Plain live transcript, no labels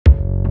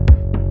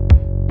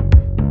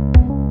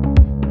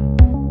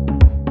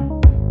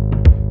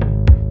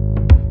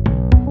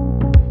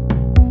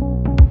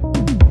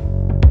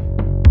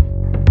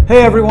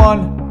Hey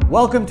everyone,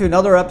 welcome to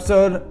another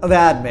episode of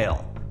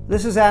ADMAIL.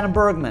 This is Adam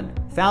Bergman,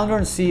 founder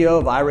and CEO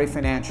of IRA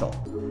Financial.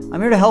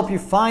 I'm here to help you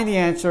find the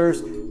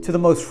answers to the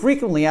most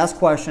frequently asked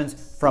questions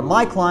from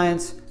my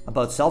clients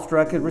about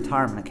self-directed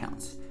retirement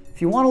accounts.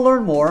 If you want to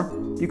learn more,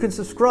 you can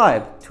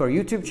subscribe to our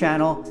YouTube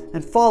channel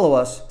and follow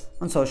us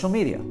on social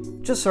media.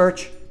 Just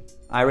search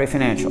IRA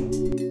Financial.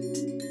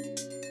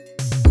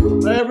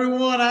 Hey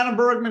everyone, Adam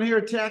Bergman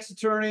here, tax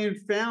attorney and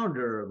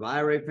founder of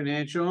IRA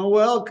Financial, and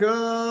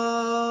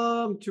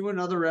welcome to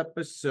another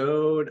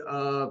episode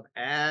of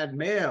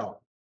ADMAIL.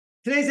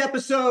 Today's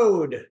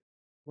episode, I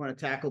want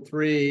to tackle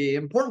three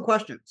important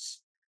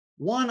questions.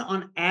 One,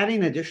 on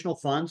adding additional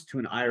funds to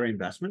an IRA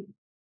investment. You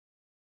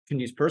can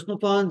use personal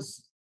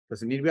funds,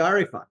 doesn't need to be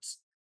IRA funds.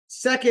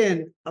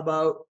 Second,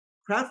 about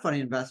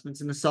crowdfunding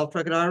investments in a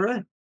self-directed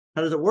IRA.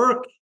 How does it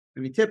work?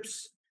 Any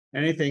tips?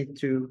 Anything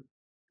to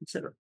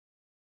consider?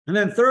 And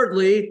then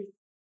thirdly,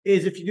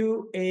 is if you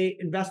do a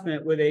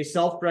investment with a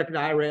self-directed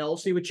IRA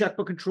LLC with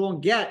checkbook control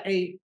and get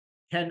a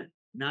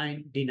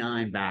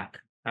 1099 back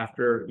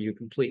after you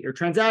complete your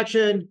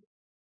transaction,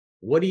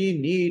 what do you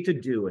need to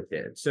do with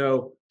it?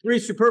 So three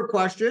superb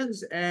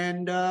questions.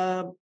 And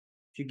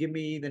if you give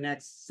me the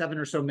next 7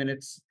 or so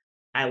minutes,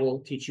 I will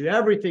teach you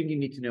everything you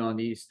need to know on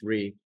these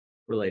three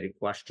related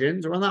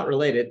questions, or not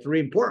related, three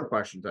important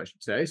questions, I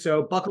should say.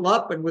 So buckle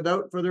up, and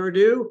without further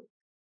ado,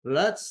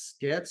 let's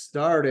get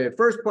started.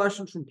 First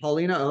question from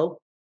Paulina O.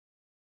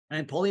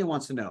 And Paulina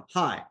wants to know,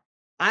 hi,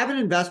 I have an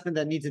investment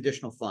that needs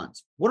additional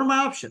funds. What are my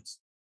options?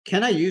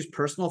 Can I use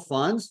personal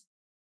funds,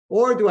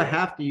 or do I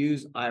have to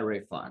use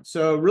IRA funds?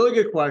 So really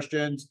good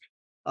questions.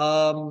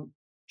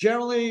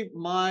 Generally,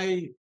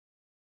 my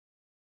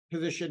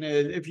position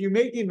is if you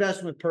make the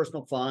investment with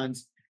personal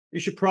funds, you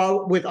should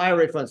with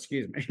IRA funds,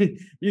 excuse me,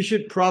 you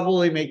should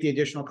probably make the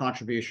additional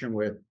contribution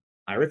with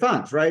IRA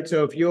funds, right?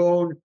 So if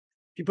you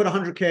put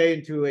 100K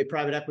into a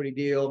private equity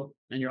deal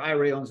and your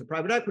IRA owns a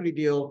private equity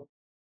deal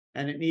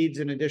and it needs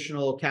an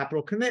additional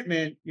capital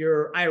commitment,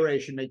 your IRA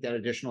should make that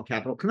additional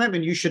capital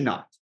commitment. You should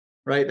not,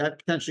 right? That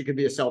potentially could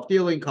be a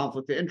self-dealing,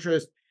 conflict of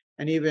interest,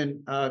 and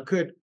even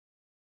could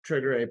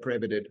trigger a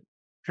prohibited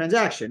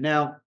transaction.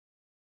 Now,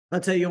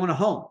 let's say you own a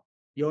home.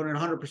 You own it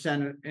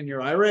 100% in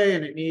your IRA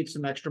and it needs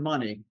some extra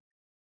money.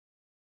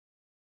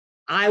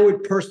 I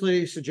would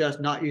personally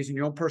suggest not using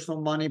your own personal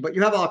money, but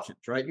you have options,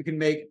 right? You can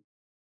make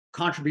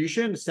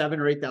contribution, $7,000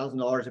 or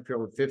 $8,000 if you're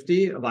over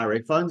 50 of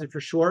IRA funds. If you're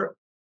short,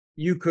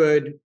 you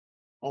could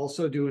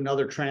also do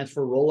another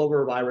transfer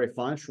rollover of IRA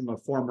funds from a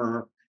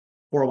former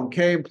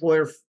 401k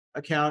employer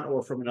account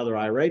or from another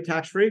IRA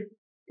tax-free,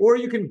 or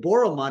you can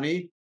borrow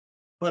money,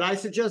 but I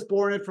suggest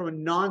borrowing it from a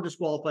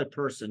non-disqualified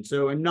person.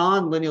 So a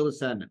non-lineal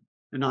descendant,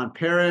 a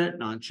non-parent,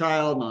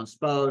 non-child,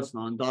 non-spouse,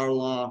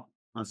 non-daughter-in-law,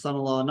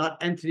 non-son-in-law,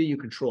 not entity you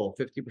control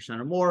 50%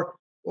 or more,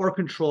 or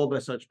controlled by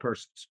such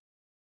persons.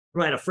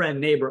 Right, a friend,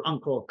 neighbor,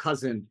 uncle,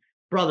 cousin,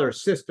 brother,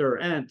 sister,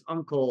 aunt,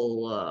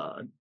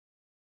 uncle,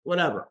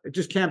 whatever. It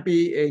just can't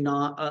be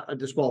a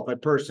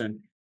disqualified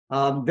person.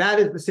 That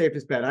is the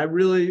safest bet. I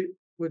really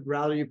would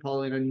rather you,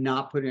 Paulina,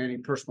 not put any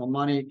personal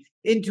money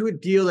into a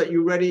deal that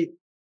you already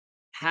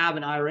have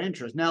an IRA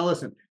interest. Now,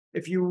 listen,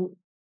 if you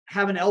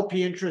have an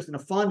LP interest in a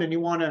fund and you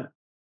want to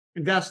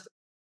invest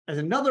as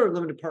another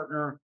limited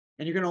partner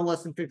and you're going to own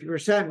less than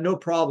 50%, no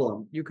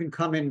problem. You can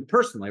come in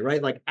personally,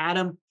 right? Like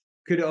Adam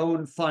could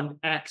own fund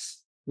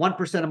X,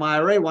 1% of my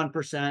IRA,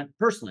 1%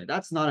 personally.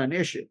 That's not an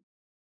issue.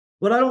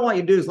 What I don't want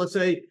you to do is, let's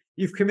say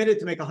you've committed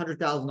to make a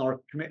 $100,000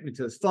 commitment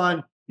to this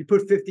fund. You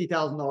put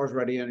 $50,000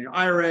 already in your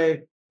IRA.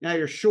 Now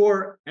you're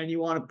short and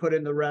you want to put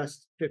in the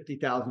rest,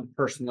 $50,000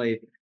 personally.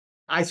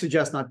 I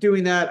suggest not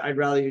doing that. I'd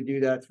rather you do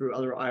that through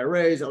other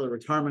IRAs, other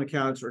retirement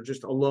accounts, or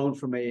just a loan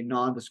from a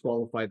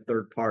non-disqualified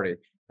third party.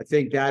 I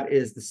think that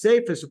is the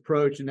safest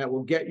approach, and that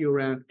will get you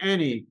around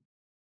any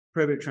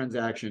prohibited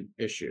transaction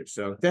issue.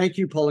 So thank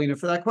you, Paulina,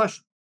 for that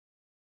question.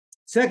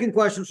 Second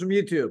question from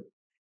YouTube.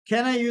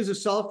 Can I use a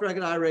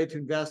self-directed IRA to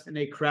invest in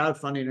a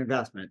crowdfunding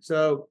investment?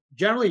 So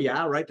generally,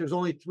 yeah, right? There's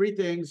only three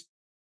things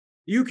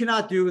you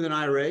cannot do with an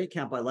IRA. You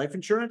can't buy life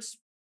insurance,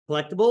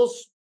 collectibles,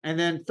 and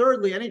then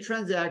thirdly, any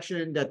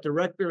transaction that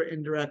directly or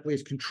indirectly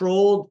is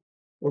controlled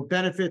or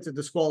benefits a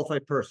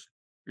disqualified person.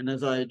 And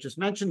as I just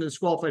mentioned, the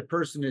disqualified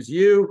person is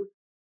you,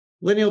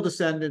 lineal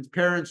descendants,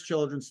 parents,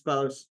 children,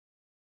 spouse,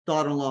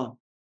 daughter-in-law,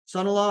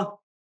 son-in-law,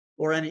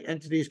 or any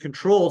entities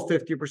controlled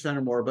 50%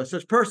 or more by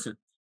such person.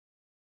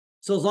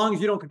 So as long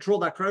as you don't control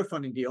that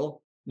crowdfunding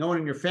deal, no one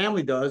in your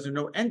family does, or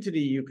no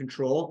entity you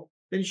control,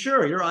 then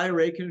sure, your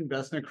IRA can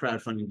invest in a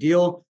crowdfunding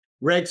deal.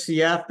 Reg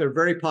CF, they're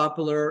very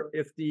popular.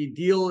 If the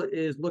deal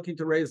is looking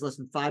to raise less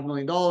than $5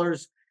 million,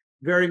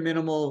 very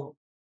minimal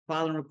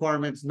filing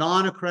requirements,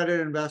 non-accredited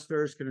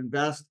investors can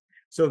invest.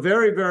 So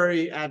very,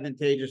 very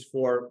advantageous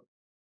for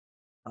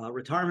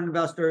retirement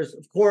investors.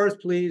 Of course,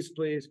 please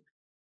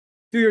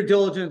do your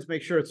diligence,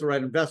 make sure it's the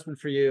right investment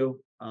for you.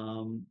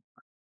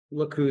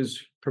 Look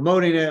who's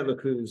promoting it,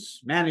 look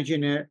who's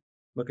managing it,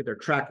 look at their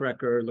track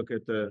record, look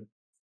at the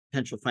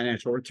potential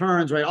financial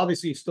returns, right?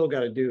 Obviously, you still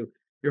got to do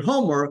your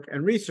homework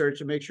and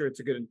research and make sure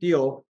it's a good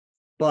deal.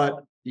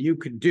 But you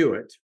can do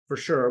it for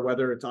sure,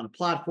 whether it's on a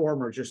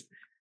platform or just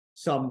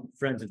some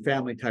friends and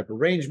family type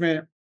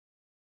arrangement.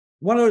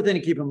 One other thing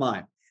to keep in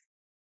mind,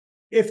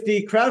 if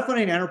the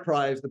crowdfunding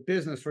enterprise, the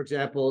business, for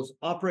example, is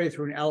operated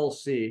through an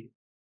LLC,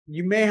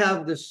 you may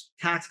have this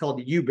tax called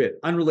the UBIT,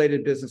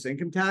 unrelated business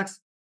income tax,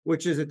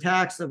 which is a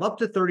tax of up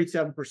to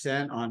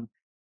 37% on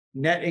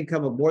net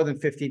income of more than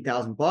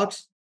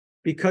 $15,000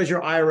 because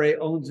your IRA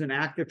owns an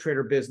active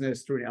trader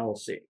business through an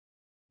LLC.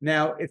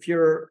 Now, if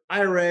your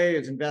IRA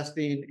is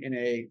investing in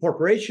a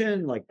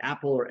corporation like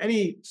Apple or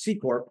any C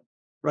Corp,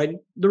 right?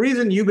 The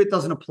reason UBIT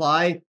doesn't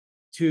apply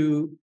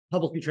to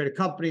publicly traded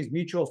companies,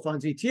 mutual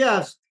funds,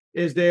 ETFs,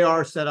 is they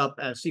are set up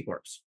as C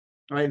Corps,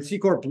 right? And C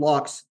Corp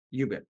blocks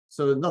UBIT.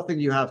 So there's nothing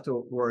you have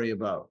to worry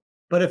about.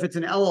 But if it's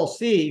an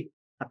LLC,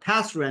 a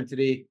pass-through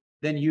entity,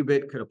 then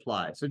UBIT could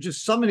apply. So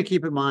just something to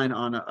keep in mind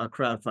on a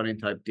crowdfunding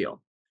type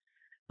deal.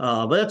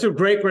 But that's a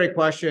great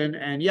question.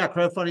 And yeah,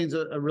 crowdfunding is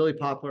a really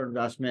popular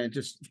investment.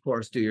 Just, of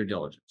course, do your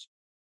diligence.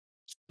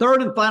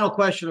 Third and final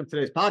question of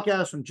today's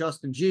podcast from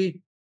Justin G.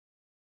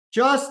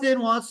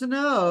 Justin wants to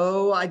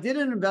know, I did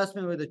an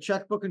investment with a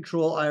checkbook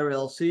control IRA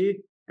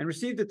LLC and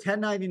received a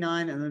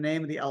 1099 in the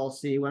name of the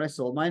LLC when I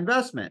sold my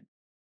investment.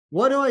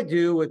 What do I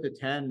do with the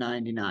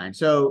 1099?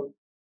 So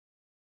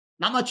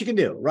not much you can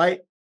do, right?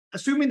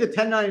 Assuming the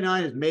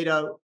 1099 is made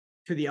out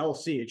to the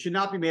LLC, it should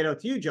not be made out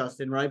to you,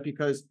 Justin, right?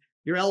 Because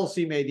your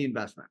LLC made the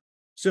investment.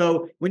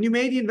 So when you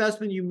made the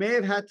investment, you may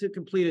have had to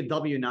complete a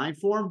W-9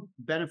 form,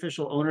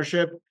 beneficial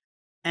ownership,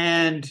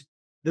 and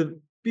the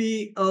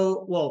the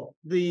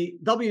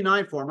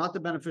W-9 form, not the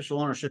beneficial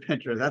ownership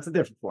interest. That's a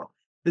different form.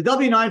 The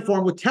W-9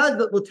 form will tell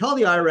the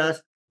IRS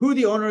who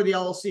the owner of the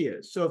LLC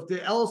is. So if the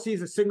LLC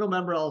is a single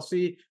member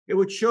LLC, it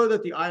would show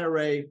that the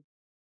IRA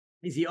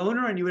is the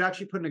owner, and you would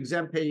actually put an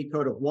exempt payee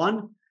code of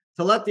 1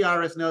 to let the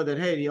IRS know that,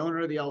 hey, the owner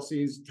of the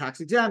LLC is tax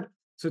exempt.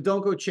 So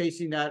don't go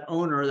chasing that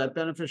owner, that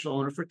beneficial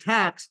owner, for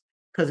tax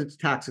because it's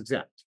tax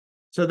exempt.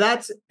 So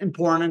that's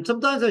important. And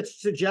sometimes I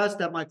suggest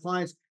that my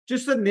clients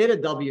just submit a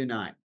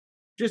W-9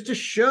 just to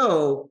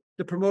show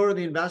the promoter of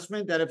the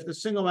investment that if the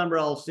single member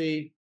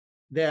LLC,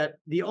 that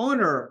the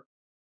owner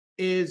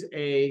is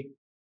a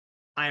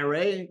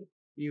IRA,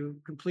 you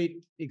complete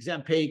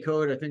exempt payee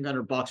code, I think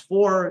under box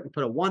 4, you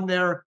put a 1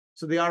 there.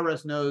 So the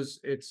IRS knows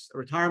it's a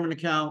retirement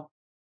account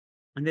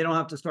and they don't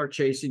have to start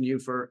chasing you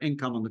for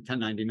income on the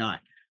 1099.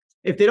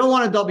 If they don't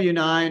want a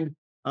W-9,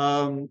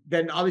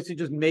 then obviously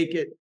just make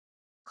it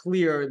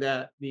clear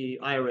that the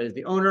IRA is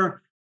the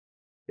owner.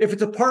 If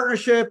it's a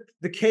partnership,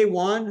 the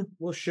K-1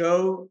 will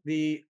show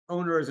the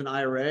owner as an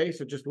IRA.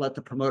 So just let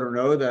the promoter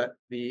know that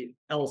the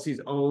LLC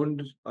is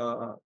owned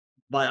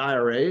by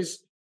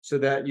IRAs, so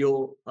that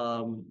you'll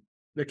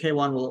the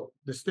K-1 will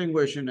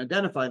distinguish and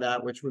identify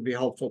that, which would be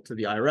helpful to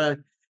the IRS.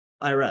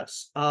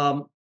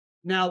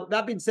 Now,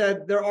 that being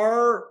said, there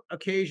are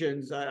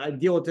occasions, I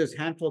deal with this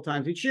handful of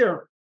times each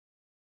year.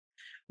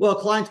 Well, a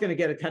client's going to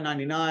get a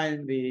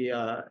 1099,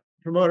 the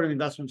promoter of the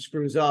investment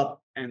screws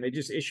up and they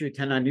just issue a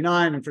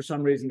 1099. And for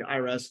some reason, the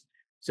IRS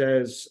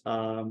says,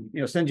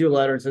 sends you a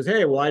letter and says,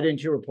 hey, why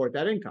didn't you report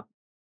that income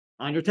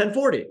on your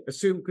 1040?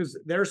 Because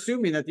they're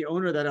assuming that the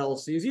owner of that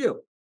LLC is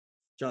you,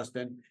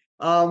 Justin.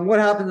 What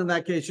happens in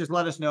that case? Just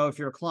let us know. If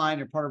you're a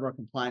client or part of our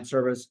compliance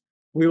service,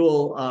 we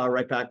will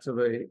write back to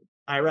the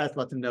IRS,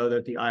 let them know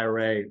that the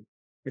IRA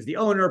is the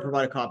owner,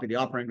 provide a copy of the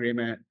operating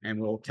agreement, and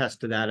we'll attest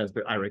to that as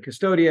the IRA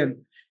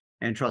custodian.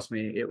 And trust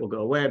me, it will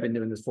go away. I've been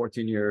doing this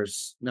 14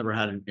 years, never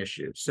had an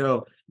issue.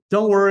 So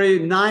don't worry,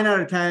 9 out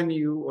of 10,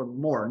 or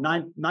more,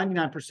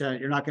 99%,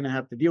 you're not going to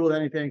have to deal with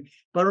anything.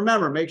 But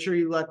remember, make sure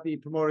you let the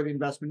promoter of the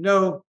investment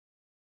know.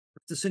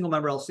 If it's a single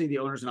member LLC, the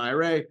owner's an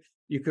IRA,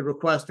 you could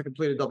request to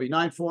complete a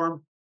W-9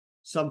 form.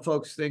 Some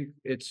folks think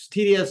it's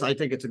tedious. I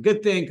think it's a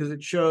good thing because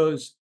it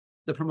shows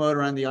the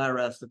promoter and the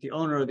IRS that the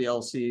owner of the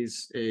LLC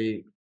is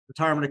a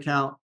retirement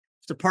account.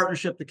 If it's a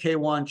partnership, the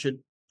K-1 should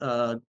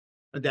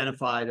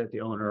identify that the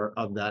owner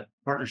of that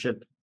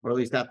partnership, or at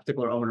least that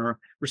particular owner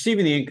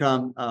receiving the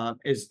income,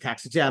 is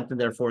tax exempt,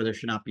 and therefore there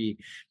should not be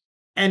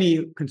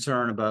any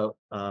concern about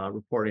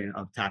reporting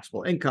of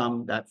taxable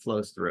income that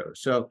flows through.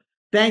 So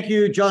thank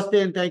you,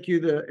 Justin. Thank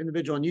you, the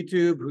individual on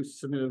YouTube who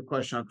submitted a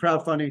question on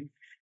crowdfunding.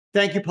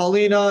 Thank you,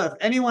 Paulina. If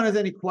anyone has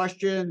any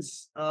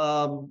questions,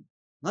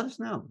 let us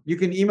know. You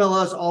can email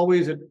us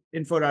always at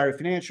info@IRA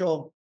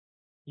Financial.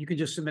 You can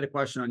just submit a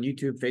question on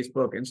YouTube,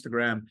 Facebook,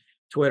 Instagram,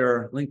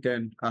 Twitter,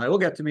 LinkedIn. It will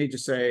get to me.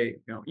 Just say,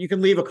 you can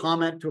leave a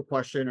comment to a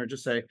question, or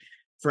just say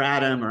for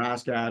Adam, or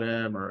ask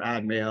Adam, or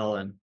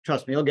ADMAIL, and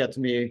trust me, it'll get to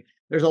me.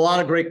 There's a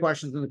lot of great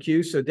questions in the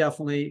queue, so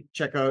definitely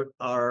check out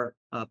our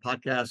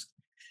podcast.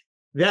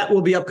 That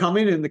will be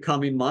upcoming in the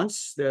coming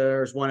months.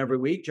 There's one every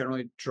week,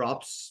 generally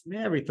drops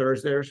every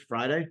Thursday or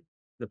Friday,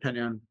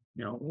 depending on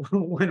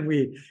when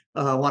we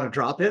want to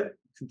drop it.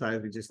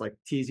 Sometimes we just like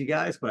tease you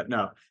guys, but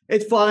no,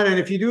 it's fun. And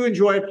if you do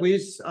enjoy it,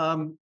 please,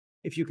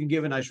 if you can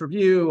give a nice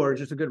review or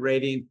just a good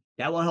rating,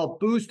 that will help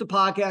boost the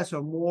podcast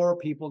so more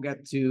people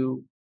get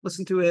to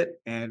listen to it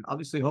and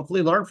obviously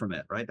hopefully learn from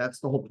it, right? That's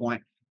the whole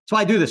point. So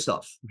I do this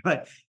stuff,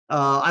 right?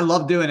 I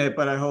love doing it,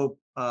 but I hope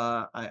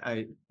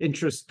I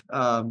interest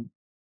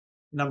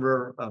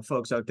number of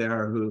folks out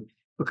there who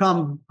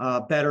become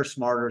better,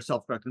 smarter,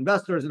 self-directed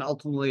investors, and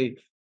ultimately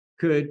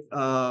could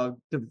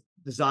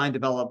design,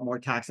 develop more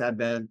tax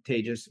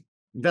advantageous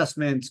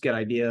investments, get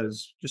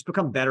ideas, just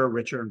become better,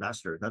 richer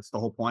investors. That's the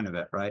whole point of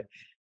it, right?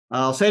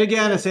 I'll say it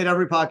again. I say it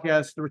every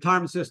podcast. The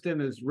retirement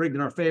system is rigged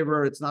in our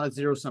favor. It's not a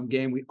zero-sum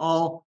game. We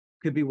all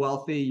could be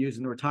wealthy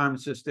using the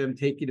retirement system,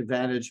 taking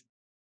advantage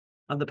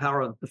of the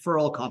power of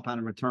deferral,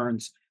 compounded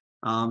returns,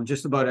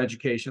 just about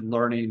education,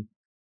 learning,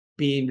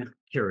 being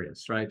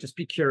curious, right? Just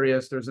be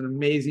curious. There's an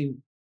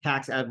amazing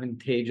tax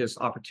advantageous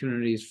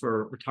opportunities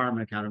for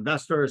retirement account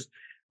investors,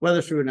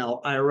 whether through an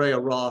IRA, a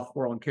Roth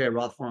 401k, a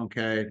Roth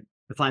 401k,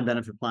 defined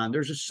benefit plan.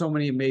 There's just so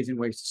many amazing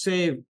ways to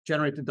save,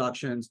 generate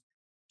deductions,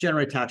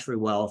 generate tax-free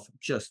wealth,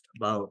 just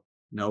about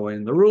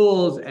knowing the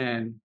rules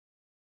and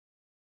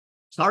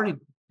starting.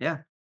 Yeah.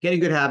 Getting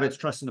good habits,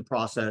 trusting the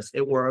process.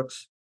 It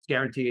works. It's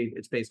guaranteed.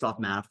 It's based off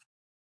math.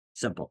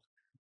 Simple.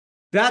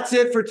 That's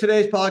it for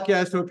today's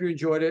podcast. Hope you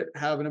enjoyed it.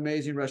 Have an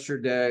amazing rest of your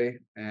day,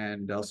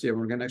 and I'll see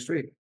everyone again next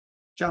week.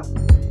 Ciao.